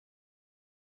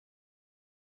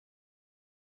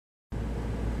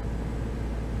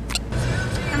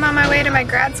I'm on my way to my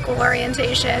grad school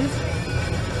orientation.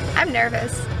 I'm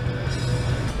nervous.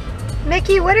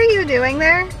 Mickey, what are you doing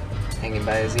there? Hanging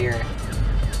by his ear.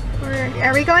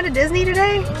 Are we going to Disney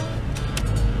today?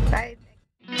 Bye.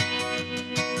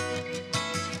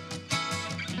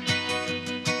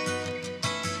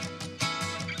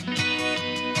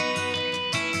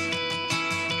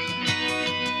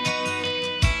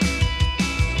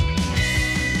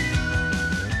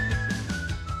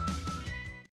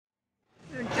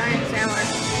 Giant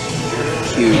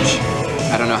sandwich. Huge.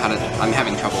 I don't know how to, I'm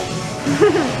having trouble.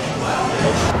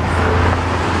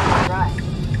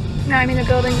 No, I mean the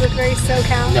buildings look very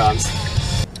SoCal. No,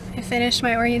 I finished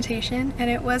my orientation and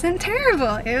it wasn't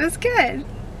terrible. It was good.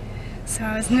 So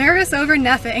I was nervous over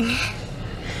nothing.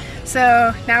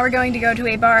 So now we're going to go to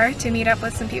a bar to meet up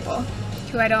with some people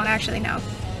who I don't actually know.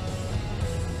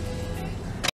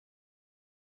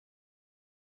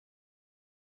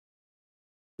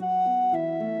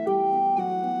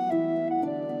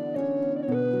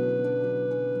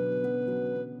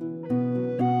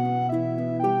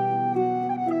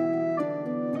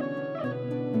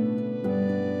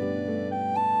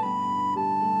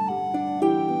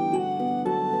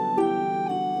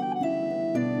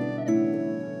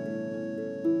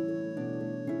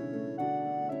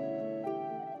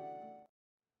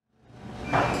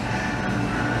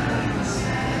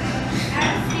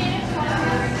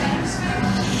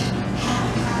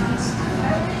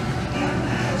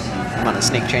 I'm on a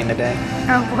snake train today.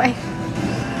 Oh boy.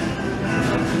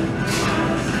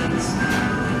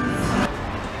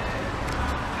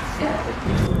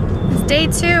 It's day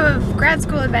 2 of grad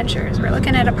school adventures. We're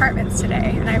looking at apartments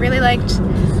today, and I really liked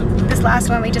this last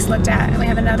one we just looked at, and we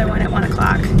have another one at 1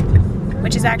 o'clock,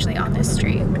 which is actually on this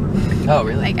street. Oh,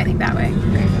 really? Like, I think that way.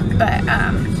 But,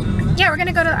 yeah, we're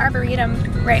gonna go to the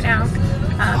Arboretum right now,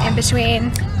 in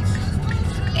between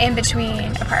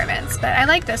apartments. But I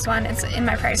like this one. It's in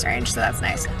my price range, so that's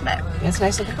nice. But Yeah, it's a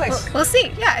nice looking place. we'll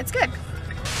see. Yeah, it's good.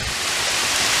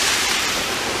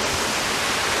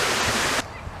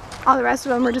 All the rest of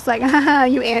them were just like, haha,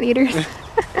 you anteaters.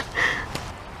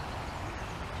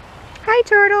 Hi,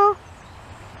 turtle.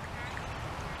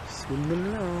 Swimming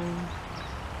along.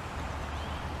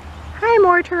 Hi,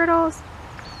 more turtles.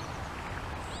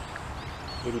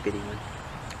 Itty bitty one.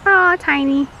 Aw,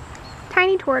 tiny.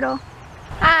 Tiny turtle.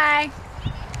 Hi.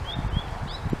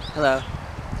 Hello.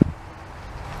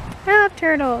 I love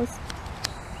turtles.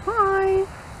 Hi.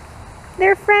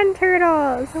 They're friend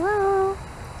turtles. Hello.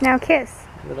 Now kiss.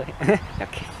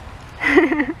 Okay.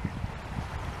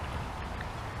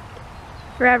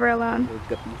 Forever alone. Little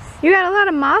guppies. You got a lot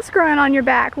of moss growing on your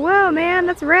back. Whoa, man,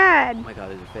 that's Oh red. my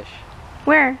god, there's a fish.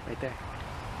 Where? Right there.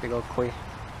 Big old koi.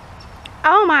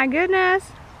 Oh my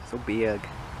goodness. So big.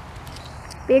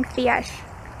 Big fish.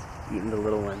 Eating the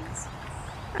little ones.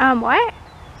 What?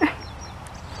 Hey,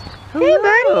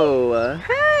 buddy. Hello.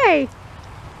 Hi.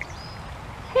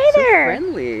 Hey So there.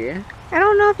 friendly. I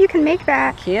don't know if you can make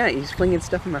that. Can't. He's flinging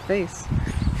stuff in my face.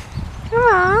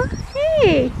 Aw,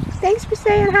 hey. Thanks for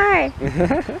saying hi.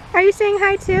 Are you saying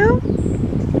hi too?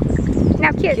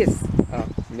 Now kiss. Kiss. Oh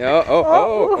no.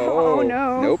 Oh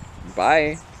no. Nope.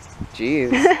 Bye.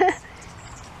 Jeez.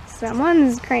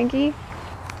 Someone's cranky.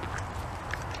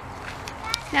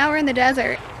 Now we're in the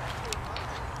desert.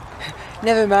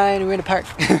 Never mind. We're in a park.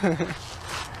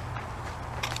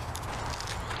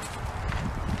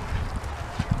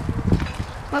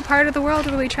 What part of the world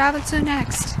will we travel to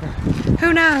next?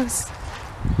 Who knows?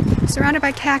 Surrounded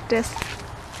by cactus.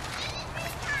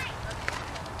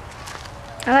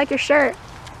 I like your shirt.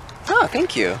 Oh,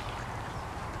 thank you.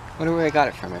 Wonder where I got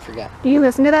it from. I forgot. Do you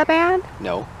listen to that band?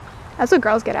 No. That's what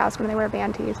girls get asked when they wear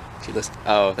band tees. She listen.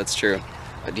 Oh, that's true.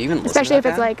 Do you even listen Especially to if that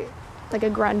it's band? like a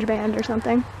grunge band or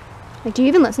something. Like, do you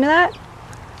even listen to that?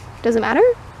 Does it matter?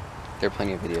 There are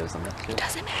plenty of videos on that too.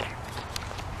 Doesn't matter.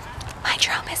 Mind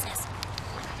your own business.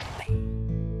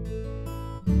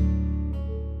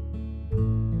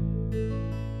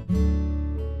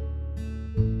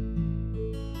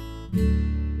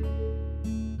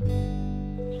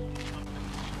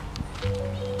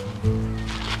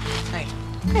 Hi.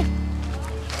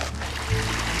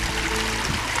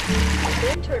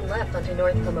 Then turn left onto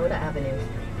North Pomona Avenue.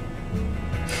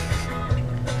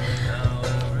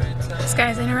 This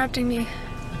guy's interrupting me.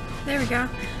 There we go.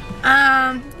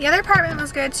 The other apartment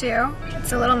was good too.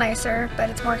 It's a little nicer, but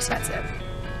it's more expensive.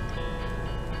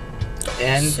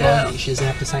 And So- she doesn't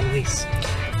have to sign a lease.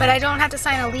 But I don't have to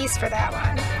sign a lease for that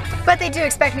one. But they do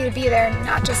expect me to be there,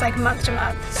 not just like month to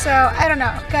month. So I don't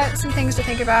know, got some things to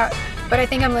think about. But I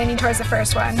think I'm leaning towards the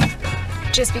first one,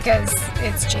 just because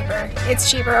it's cheaper. It's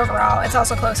cheaper overall. It's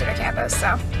also closer to campus,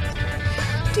 so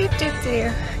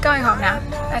Going home now.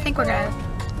 I think we're gonna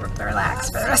relax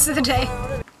for the rest of the day.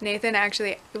 Nathan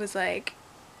actually was like,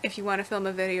 if you want to film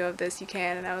a video of this, you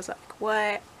can. And I was like,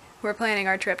 what? We're planning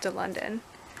our trip to London.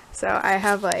 So I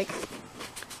have like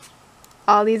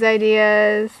all these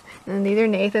ideas, and these are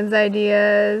Nathan's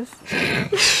ideas.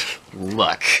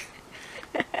 Luck.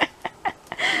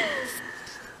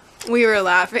 We were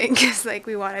laughing because like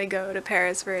we wanted to go to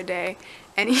Paris for a day,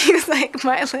 and he was like,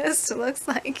 my list looks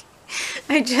like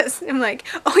I'm like,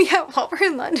 oh yeah, while we're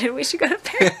in London, we should go to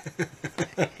Paris.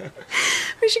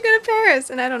 We should go to Paris.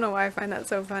 And I don't know why I find that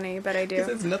so funny, but I do. Because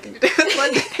it has nothing to do with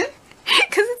London.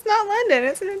 Because it's not London,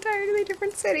 it's an entirely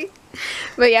different city.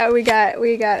 But yeah, we got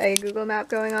a Google map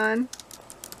going on.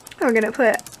 We're gonna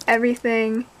put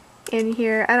everything in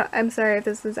here. I'm sorry if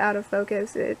this is out of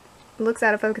focus. It looks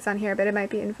out of focus on here, but it might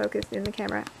be in focus in the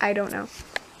camera. I don't know.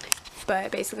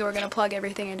 But basically we're gonna plug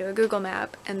everything into a Google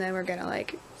map, and then we're gonna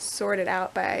like sort it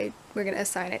out by, we're gonna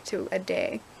assign it to a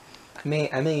day. I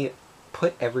may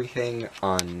put everything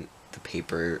on the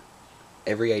paper,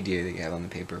 every idea that you have on the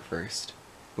paper first,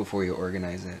 before you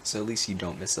organize it, so at least you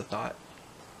don't miss a thought.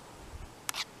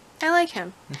 I like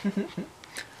him.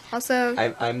 Also,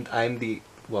 I'm the,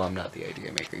 well, I'm not the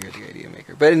idea maker, you're the idea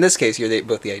maker. But in this case, you're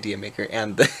both the idea maker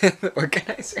and the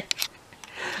organizer.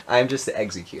 I'm just the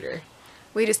executor.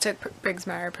 we just took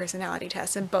Briggs-Meyer personality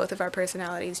tests, and both of our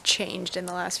personalities changed in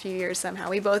the last few years somehow.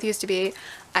 We both used to be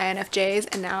INFJs,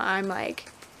 and now I'm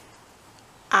like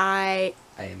ISFP.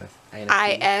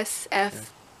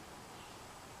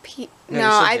 No,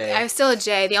 I'm still a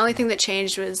J. The only thing that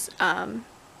changed was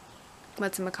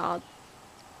what's it called?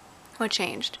 What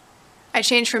changed? I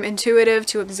changed from intuitive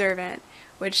to observant,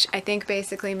 which I think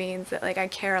basically means that like I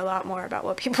care a lot more about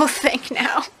what people think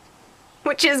now,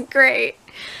 which is great.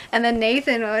 And then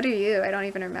Nathan, what are you? I don't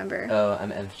even remember. Oh,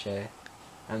 I'm FJ.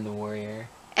 I'm the warrior.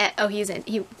 Oh, his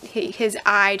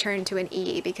I turned to an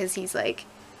E because he's like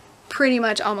pretty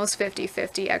much almost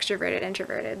 50-50 extroverted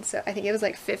introverted. So I think it was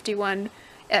like 51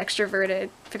 extroverted,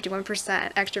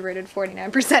 51% extroverted,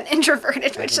 49%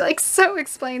 introverted, which like so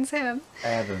explains him. I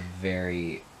have a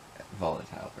very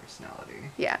volatile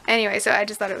personality. Yeah. Anyway, so I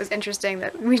just thought it was interesting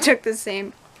that we took the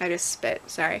same. I just spit.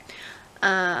 Sorry.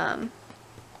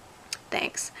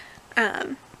 Thanks.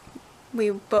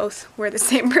 We both were the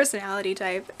same personality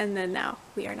type, and then now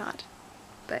we are not.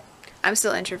 But I'm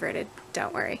still introverted.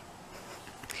 Don't worry.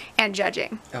 And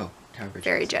judging. Oh, Tower Bridge.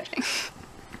 Very judging.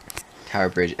 Tower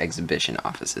Bridge exhibition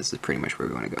offices is pretty much where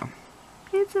we want to go.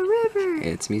 It's a river.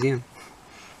 It's a museum.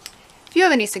 If you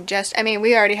have any suggestions, I mean,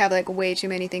 we already have like way too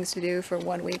many things to do for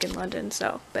 1 week in London,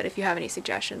 so, but if you have any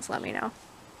suggestions, let me know.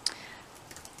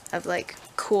 Of like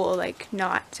cool, like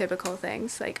not typical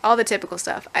things. Like all the typical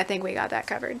stuff, I think we got that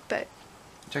covered, but.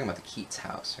 You're talking about the Keats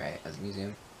house, right? As a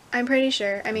museum? I'm pretty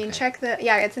sure. I mean, Okay. check the,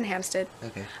 yeah, it's in Hampstead.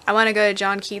 Okay. I want to go to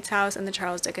John Keats' house and the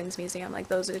Charles Dickens Museum. Like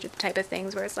those are the type of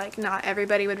things where it's like not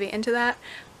everybody would be into that,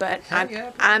 but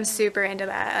I'm super into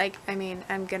that. Like, I mean,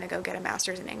 I'm gonna go get a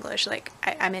master's in English. Like,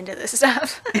 I'm into this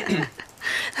stuff.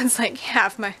 That's like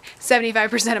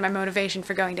 75% of my motivation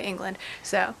for going to England.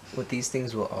 So. What these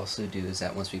things will also do is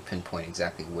that once we pinpoint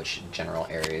exactly which general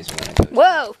areas we want to go to.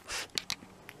 Whoa!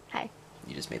 Hi.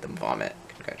 You just made them vomit.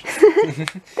 Congratulations.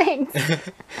 Thanks.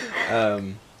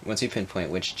 Once we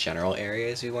pinpoint which general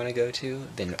areas we want to go to,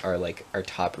 then our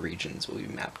top regions will be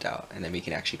mapped out, and then we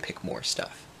can actually pick more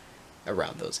stuff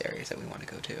around those areas that we want to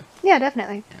go to. Yeah,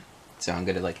 definitely. Yeah. So I'm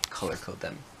gonna like color code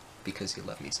them because you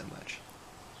love me so much.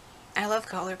 I love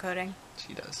color coding.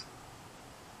 She does.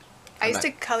 I used to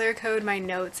color code my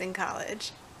notes in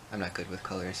college. I'm not good with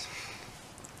colors.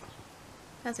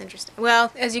 That's interesting.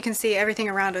 Well, as you can see, everything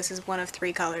around us is one of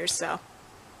 3 colors, so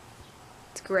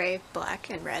it's gray,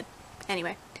 black, and red.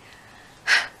 Anyway,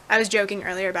 I was joking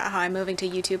earlier about how I'm moving to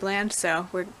YouTube land, so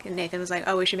Nathan was like,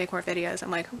 oh, we should make more videos. I'm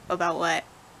like, about what?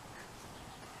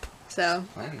 So,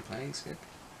 Planning's good.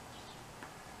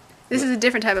 This is a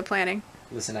different type of planning.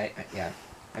 Listen, I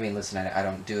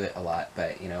don't do it a lot,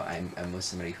 but you know, I'm with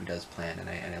somebody who does plan, and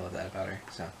I love that about her.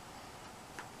 So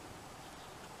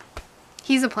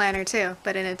he's a planner too,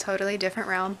 but in a totally different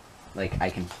realm. like I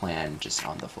can plan just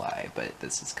on the fly, but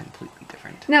this is completely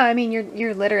different. No, I mean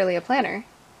you're literally a planner.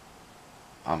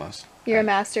 Almost. You're a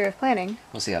master of planning.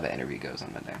 We'll see how the interview goes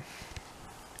on Monday.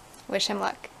 Wish him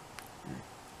luck.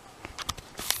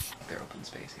 They're open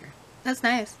space here. That's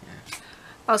nice. Yeah.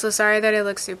 Also, sorry that I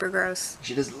look super gross.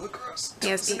 She does look gross. Don't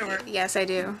Yes, listen to her. yes, I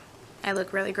do. I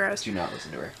look really gross. Do not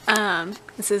listen to her.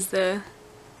 This is the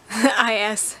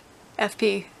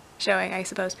ISFP showing, I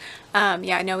suppose.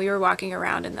 Yeah, no, we were walking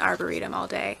around in the Arboretum all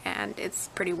day, and it's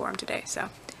pretty warm today, so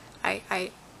I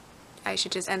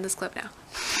should just end this clip now.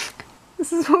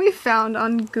 This is what we found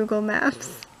on Google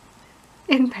Maps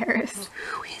in Paris.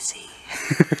 Who is he?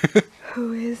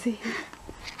 Who is he?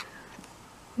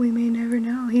 We may never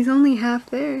know. He's only half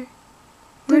there.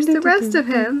 Where's the rest of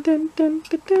him? Did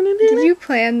you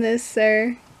plan this,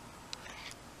 sir?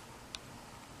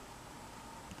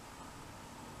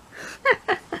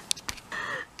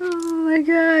 Oh my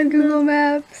god, Google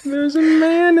Maps. There's a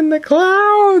man in the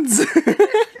clouds!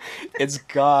 It's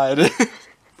God.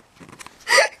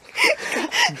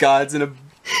 God's in a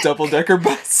double-decker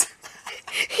bus.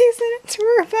 He's in a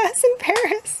tour bus in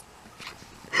Paris.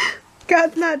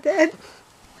 God's not dead.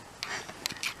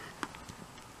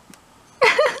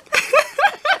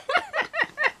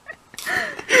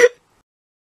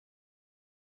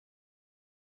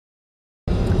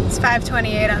 It's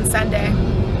 5:28 on Sunday.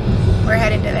 We're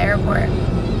headed to the airport.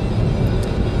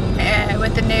 And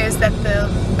with the news that the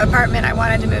apartment I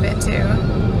wanted to move into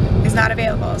is not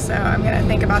available, so I'm gonna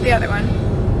think about the other one.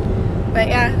 But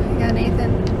yeah, we got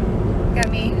Nathan, we got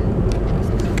me,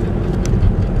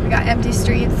 we got empty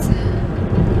streets.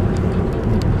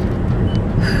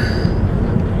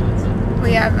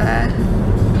 We have,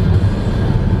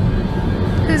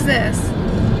 who's this?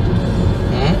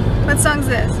 Hmm? What song's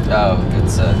this? Oh,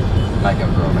 it's My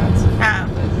Chemical Romance.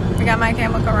 Oh, we got My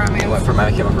Chemical Romance. I went from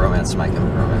My Chemical Romance to My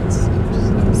Chemical Romance.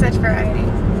 Such variety.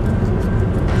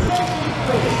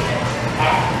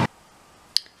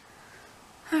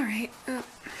 Alright.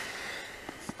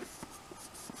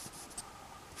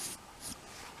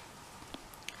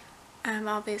 I'm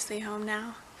obviously home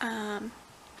now. I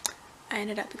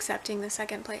ended up accepting the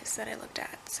second place that I looked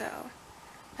at, so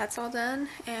that's all done,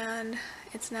 and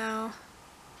it's now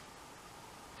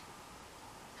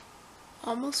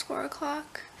almost 4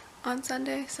 o'clock on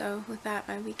Sunday, so with that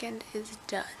my weekend is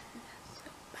done.